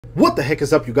What the heck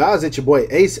is up, you guys? It's your boy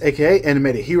Ace, aka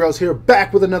Animated Heroes, here,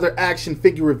 back with another action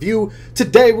figure review.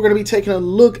 Today we're going to be taking a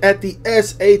look at the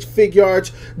SH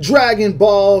Figuarts Dragon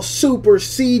Ball Super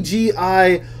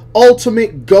CGI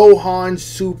Ultimate Gohan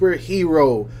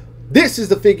Superhero. This is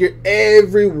the figure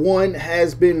everyone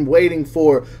has been waiting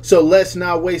for, so let's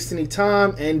not waste any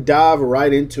time and dive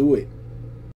right into it.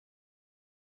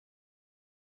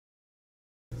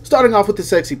 Starting off with the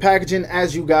sexy packaging,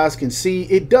 as you guys can see,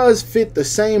 it does fit the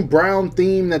same brown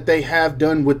theme that they have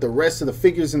done with the rest of the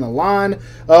figures in the line.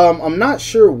 I'm not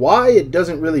sure why it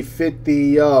doesn't really fit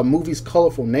the movie's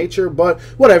colorful nature, but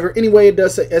whatever. Anyway, it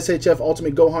does say SHF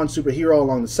Ultimate Gohan Superhero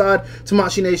along the side.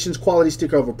 Tamashii Nation's quality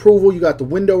sticker of approval. You got the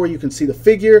window where you can see the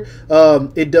figure.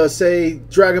 It does say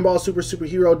Dragon Ball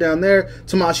Superhero down there.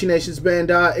 Tamashii Nation's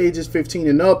Bandai, ages 15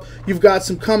 and up. You've got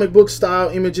some comic book style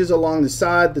images along the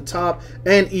side, the top,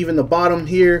 and even the bottom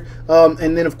here,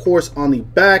 and then of course on the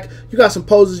back you got some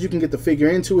poses you can get the figure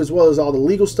into, as well as all the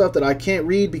legal stuff that I can't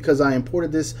read because I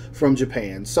imported this from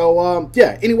Japan. So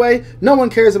yeah, anyway, no one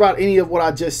cares about any of what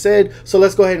I just said, so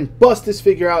let's go ahead and bust this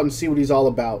figure out and see what he's all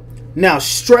about. Now,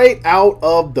 straight out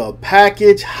of the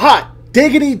package, hot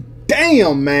diggity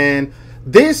damn, man,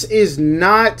 this is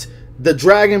not the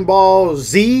Dragon Ball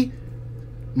Z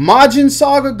Majin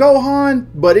Saga Gohan,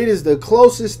 but it is the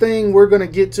closest thing we're going to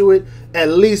get to it, at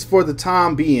least for the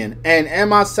time being. And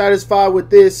am I satisfied with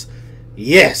this?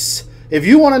 Yes. If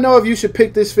you want to know if you should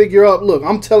pick this figure up, look,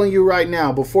 I'm telling you right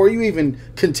now, before you even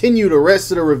continue the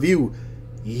rest of the review,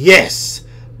 yes.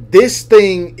 This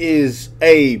thing is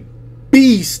a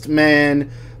beast,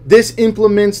 man. This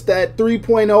implements that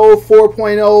 3.0,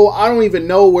 4.0. I don't even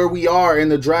know where we are in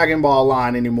the Dragon Ball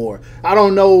line anymore. I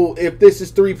don't know if this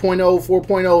is 3.0,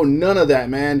 4.0, none of that,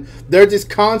 man. They're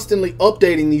just constantly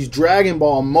updating these Dragon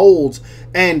Ball molds,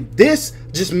 and this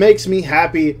just makes me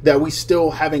happy that we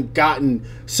still haven't gotten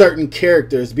certain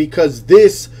characters, because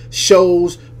this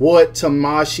shows what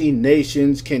Tamashii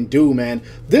Nations can do, man.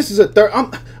 This is a third.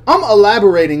 I'm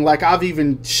elaborating like I've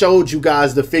even showed you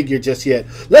guys the figure just yet.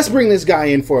 Let's bring this guy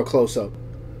in for a close-up.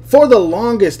 For the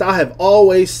longest, I have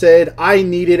always said I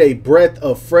needed a breath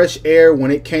of fresh air when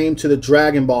it came to the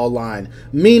Dragon Ball line.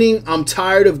 Meaning, I'm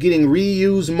tired of getting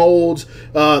reused molds,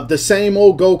 the same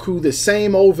old Goku, the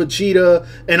same old Vegeta,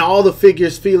 and all the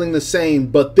figures feeling the same.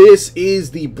 But this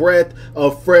is the breath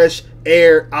of fresh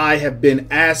air I have been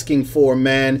asking for,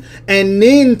 man. And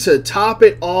then to top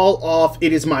it all off,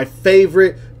 it is my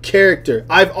favorite character.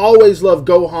 I've always loved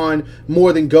Gohan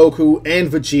more than Goku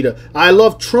and Vegeta. I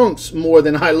love Trunks more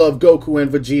than I love Goku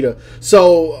and Vegeta.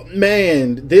 So,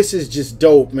 man, this is just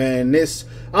dope, man. This,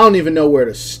 I don't even know where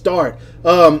to start.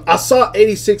 I saw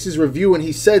 86's review and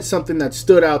he said something that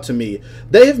stood out to me.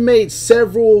 They have made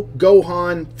several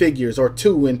Gohan figures, or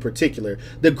two in particular.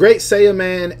 The Great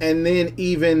Saiyaman and then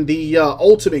even the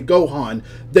Ultimate Gohan.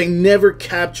 They never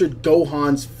captured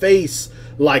Gohan's face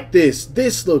like this.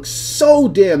 This looks so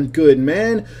damn good,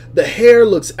 man. The hair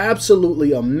looks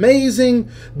absolutely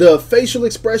amazing. The facial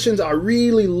expressions, I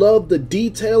really love the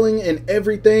detailing and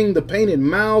everything. The painted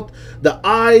mouth, the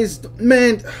eyes,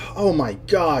 man, oh my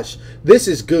gosh. This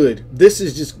is good. This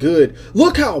is just good.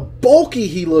 Look how bulky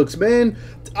he looks, man.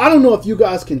 I don't know if you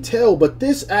guys can tell, but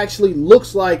this actually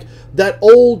looks like that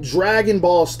old Dragon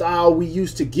Ball style we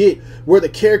used to get, where the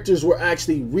characters were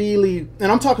actually really,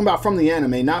 and I'm talking about from the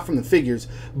anime, not from the figures,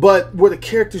 but where the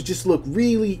characters just look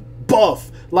really buff,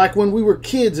 like when we were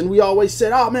kids and we always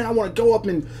said, oh man, I want to go up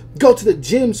and go to the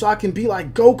gym so I can be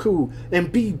like Goku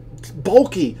and be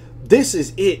bulky. This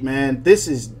is it, man. This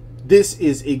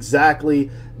is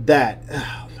exactly that.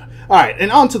 All right,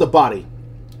 and on to the body.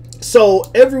 So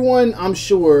everyone, I'm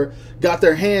sure, got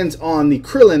their hands on the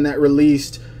Krillin that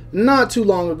released not too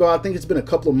long ago. I think it's been a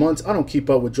couple of months. I don't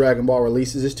keep up with Dragon Ball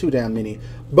releases. It's too damn many.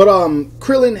 But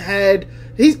Krillin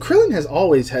has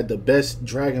always had the best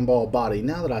Dragon Ball body,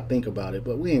 now that I think about it.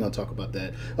 But we ain't gonna talk about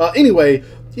that. Anyway,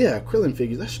 yeah, Krillin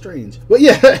figures, that's strange. But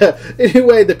yeah,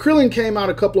 anyway, the Krillin came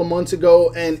out a couple of months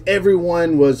ago and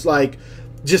everyone was like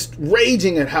just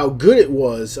raging at how good it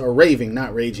was, or raving,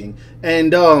 not raging.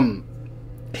 And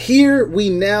here we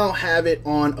now have it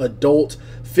on adult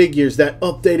figures, that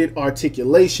updated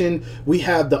articulation. We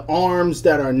have the arms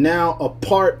that are now a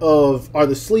part of, or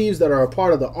the sleeves that are a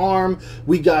part of the arm.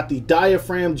 We got the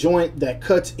diaphragm joint that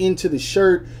cuts into the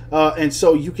shirt, and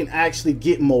so you can actually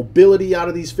get mobility out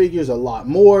of these figures a lot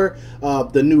more.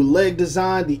 The new leg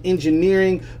design, the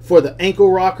engineering for the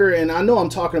ankle rocker, and I know I'm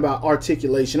talking about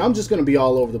articulation. I'm just going to be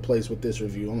all over the place with this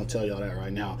review. I'm going to tell y'all that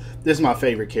right now. This is my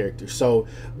favorite character. So,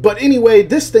 but anyway,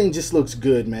 this thing just looks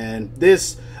good, man.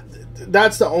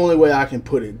 That's the only way I can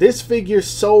put it. This figure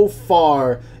so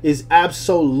far is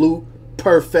absolute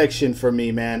perfection for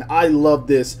me, man. I love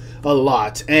this a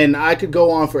lot, and I could go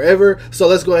on forever, so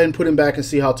let's go ahead and put him back and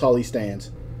see how tall he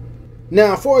stands.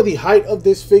 Now, for the height of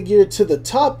this figure, to the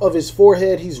top of his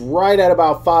forehead, he's right at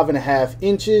about 5.5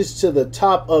 inches. To the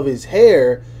top of his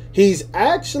hair, he's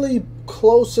actually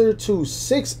closer to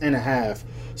 6.5.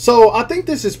 So I think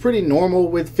this is pretty normal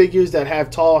with figures that have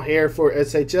tall hair for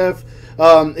SHF.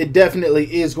 It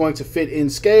definitely is going to fit in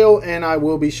scale, and I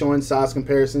will be showing size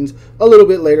comparisons a little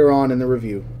bit later on in the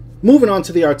review. Moving on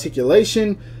to the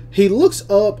articulation, he looks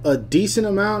up a decent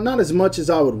amount, not as much as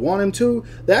I would want him to.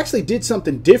 They actually did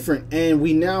something different, and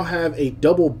we now have a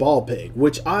double ball peg,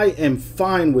 which I am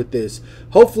fine with this.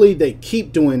 Hopefully they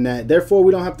keep doing that, therefore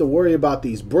we don't have to worry about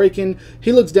these breaking.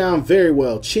 He looks down very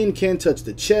well. Chin can touch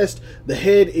the chest. The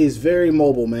head is very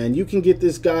mobile, man. You can get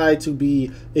this guy to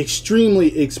be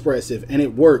extremely expressive, and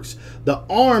it works. The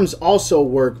arms also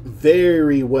work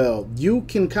very well. You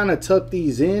can kind of tuck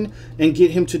these in and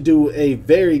get him to do a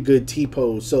very good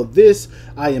T-pose. So this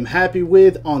I am happy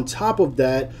with. On top of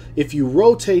that, if you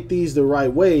rotate these the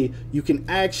right way, you can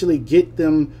actually get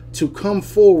them to come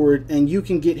forward, and you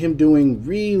can get him doing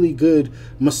really good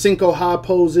Masenko Ha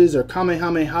poses or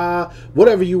Kamehameha,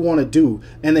 whatever you want to do.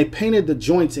 And they painted the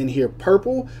joints in here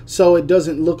purple, so it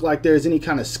doesn't look like there's any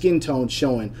kind of skin tone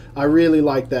showing. I really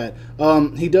like that.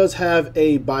 He does have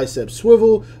a bicep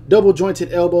swivel, double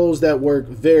jointed elbows that work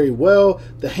very well.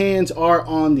 The hands are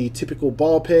on the typical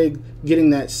ball peg,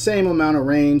 getting that same amount of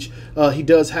range. He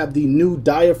does have the new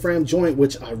diaphragm joint,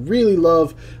 which I really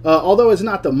love. Although it's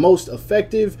not the most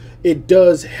effective, it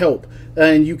does help,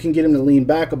 and you can get him to lean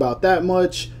back about that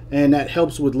much, and that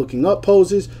helps with looking up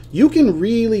poses. You can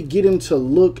really get him to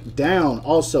look down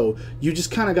also. You just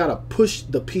kind of got to push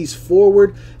the piece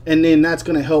forward, and then that's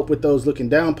going to help with those looking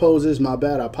down poses. My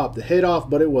bad, I popped the head off,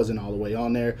 but it wasn't all the way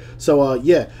on there. So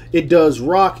yeah, it does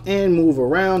rock and move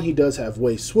around. He does have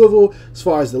waist swivel. As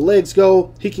far as the legs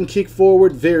go, he can kick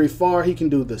forward very far. He can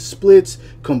do the splits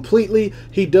completely.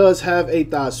 He does have a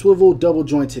thigh swivel, double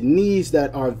jointed knees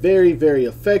that are very, very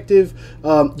effective.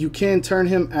 You can turn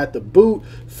him at the boot.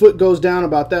 Foot goes down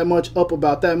about that much, up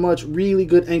about that much. Really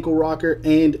good ankle rocker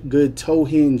and good toe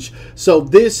hinge. So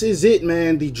this is it,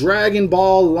 man. The Dragon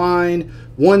Ball line,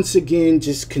 once again,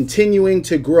 just continuing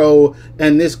to grow,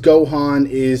 and this Gohan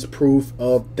is proof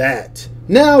of that.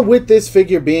 Now, with this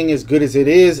figure being as good as it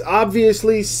is,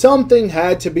 obviously something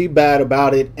had to be bad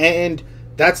about it, and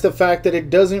that's the fact that it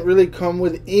doesn't really come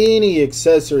with any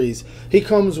accessories. He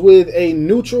comes with a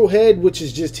neutral head, which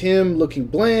is just him looking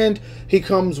bland. He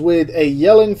comes with a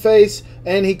yelling face,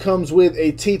 and he comes with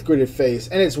a teeth gritted face.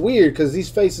 And it's weird because these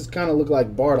faces kind of look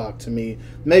like Bardock to me.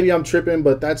 Maybe I'm tripping,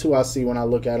 but that's who I see when I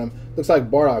look at him. Looks like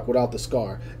Bardock without the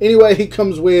scar. Anyway, he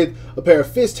comes with a pair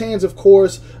of fist hands, of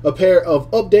course, a pair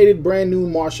of updated brand new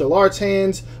martial arts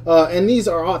hands, and these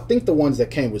are, I think, the ones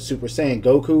that came with Super Saiyan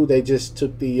Goku. They just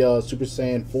took the Super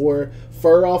Saiyan 4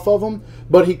 fur off of him,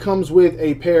 but he comes with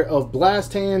a pair of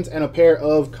blast hands and a pair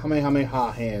of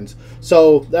Kamehameha hands.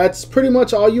 So that's pretty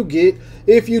much all you get.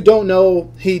 If you don't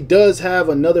know, he does have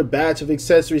another batch of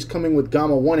accessories coming with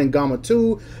Gamma 1 and Gamma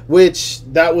 2, which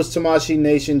that was Tamashii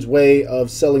Nation's way of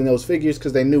selling those figures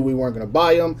because they knew we weren't going to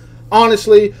buy them.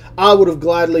 Honestly, I would have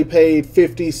gladly paid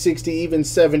 50, 60, even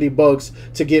 70 bucks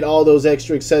to get all those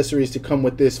extra accessories to come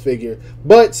with this figure.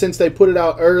 But since they put it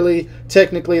out early,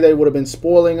 technically they would have been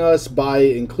spoiling us by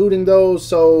including those.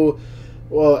 So,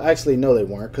 well, actually, no, they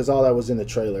weren't, because all that was in the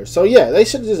trailer. So yeah, they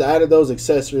should have just added those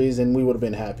accessories and we would have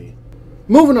been happy.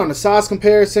 Moving on to size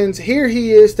comparisons, here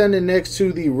he is standing next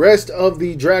to the rest of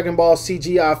the Dragon Ball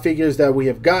CGI figures that we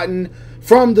have gotten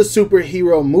from the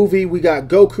superhero movie. We got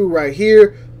Goku right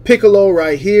here, Piccolo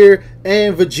right here,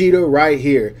 and Vegeta right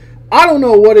here. I don't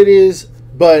know what it is,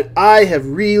 but I have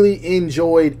really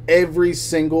enjoyed every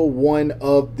single one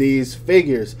of these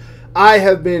figures. I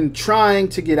have been trying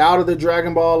to get out of the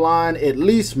Dragon Ball line, at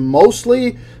least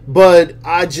mostly, but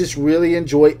I just really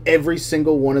enjoy every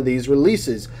single one of these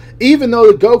releases. Even though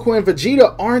the Goku and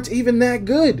Vegeta aren't even that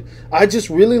good, I just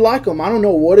really like them. I don't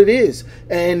know what it is.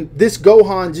 And this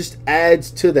Gohan just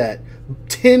adds to that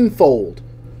tenfold.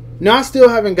 Now, I still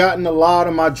haven't gotten a lot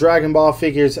of my Dragon Ball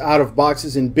figures out of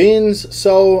boxes and bins,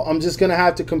 so I'm just going to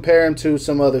have to compare him to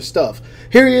some other stuff.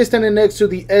 Here he is standing next to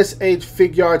the SH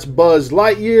Figuarts Buzz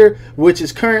Lightyear, which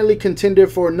is currently contender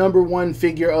for #1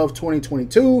 figure of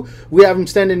 2022. We have him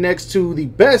standing next to the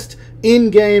best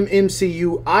in-game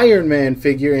MCU Iron Man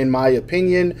figure, in my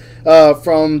opinion,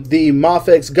 from the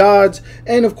Mafex Gods.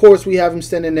 And of course, we have him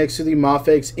standing next to the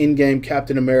Mafex in-game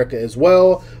Captain America as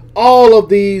well. All of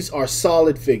these are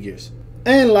solid figures.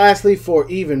 And lastly, for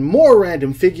even more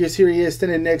random figures, here he is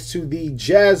standing next to the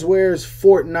Jazzwares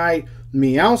Fortnite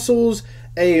Meowscles,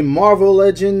 a Marvel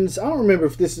Legends, I don't remember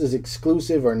if this is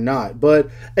exclusive or not, but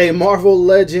a Marvel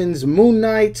Legends Moon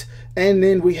Knight, and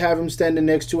then we have him standing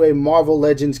next to a Marvel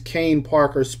Legends Kane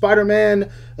Parker Spider-Man,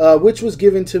 which was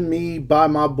given to me by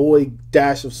my boy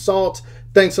Dash of Salt.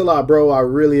 Thanks a lot, bro. I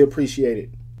really appreciate it.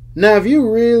 Now, if you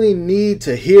really need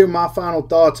to hear my final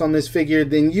thoughts on this figure,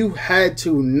 then you had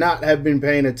to not have been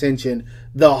paying attention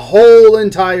the whole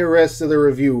entire rest of the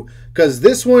review, because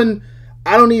this one,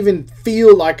 I don't even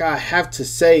feel like I have to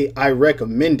say I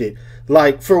recommend it.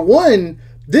 Like, for one,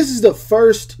 this is the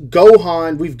first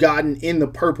Gohan we've gotten in the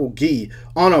purple gi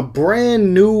on a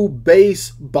brand new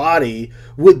base body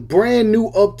with brand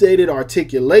new updated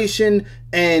articulation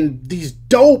and these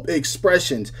dope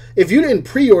expressions. If you didn't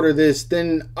pre-order this,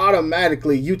 then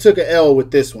automatically you took an L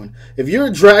with this one. If you're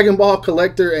a Dragon Ball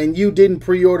collector and you didn't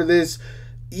pre-order this,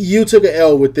 you took an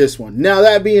L with this one. Now,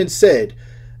 that being said,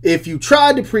 if you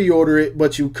tried to pre-order it,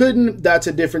 but you couldn't, that's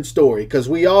a different story. Because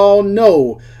we all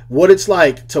know what it's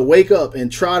like to wake up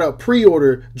and try to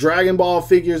pre-order Dragon Ball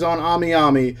figures on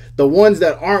AmiAmi, the ones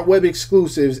that aren't web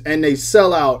exclusives, and they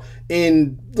sell out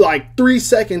in like 3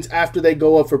 seconds after they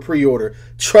go up for pre-order.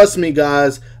 Trust me,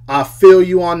 guys, I feel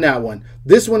you on that one.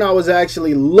 This one I was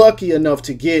actually lucky enough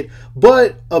to get,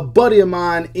 but a buddy of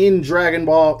mine in Japan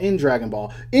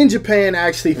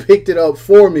actually picked it up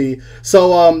for me.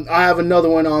 So I have another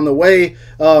one on the way,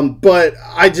 but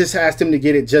I just asked him to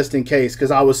get it just in case,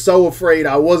 because I was so afraid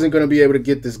I wasn't going to be able to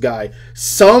get this guy.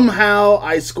 Somehow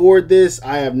I scored this.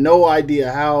 I have no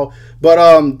idea how,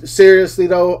 but seriously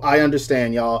though, I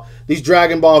understand, y'all. These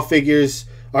Dragon Ball figures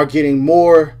are getting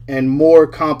more and more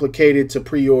complicated to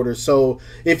pre-order. So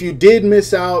if you did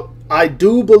miss out, I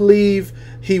do believe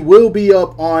he will be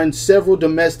up on several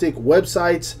domestic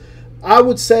websites. I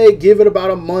would say give it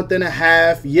about a month and a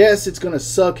half. Yes, it's going to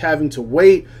suck having to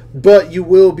wait, but you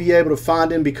will be able to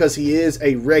find him because he is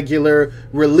a regular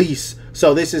release.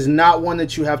 So this is not one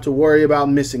that you have to worry about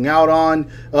missing out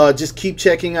on. Just keep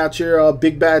checking out your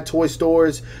Big Bad Toy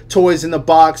stores. Toys in the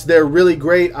Box, they're really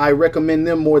great. I recommend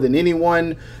them more than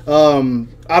anyone.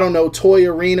 I don't know, Toy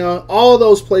Arena, all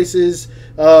those places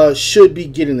should be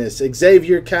getting this.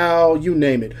 Xavier Cow, you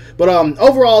name it. But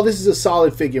overall, this is a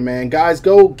solid figure, man. Guys,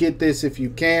 go get this if you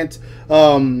can't.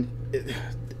 I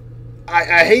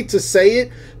hate to say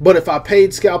it, but if I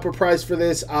paid scalper price for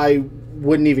this, I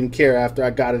wouldn't even care after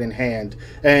I got it in hand,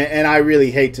 and I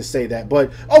really hate to say that,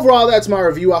 but overall, that's my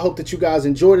review. I hope that you guys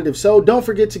enjoyed it. If so, don't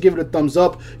forget to give it a thumbs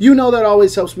up. You know that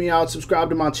always helps me out. Subscribe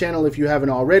to my channel if you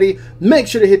haven't already. Make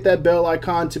sure to hit that bell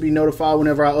icon to be notified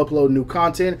whenever I upload new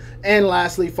content, and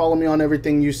lastly, follow me on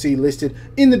everything you see listed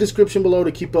in the description below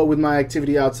to keep up with my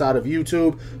activity outside of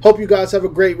YouTube. Hope you guys have a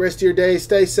great rest of your day.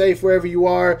 Stay safe wherever you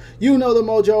are. You know the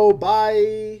mojo.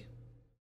 Bye.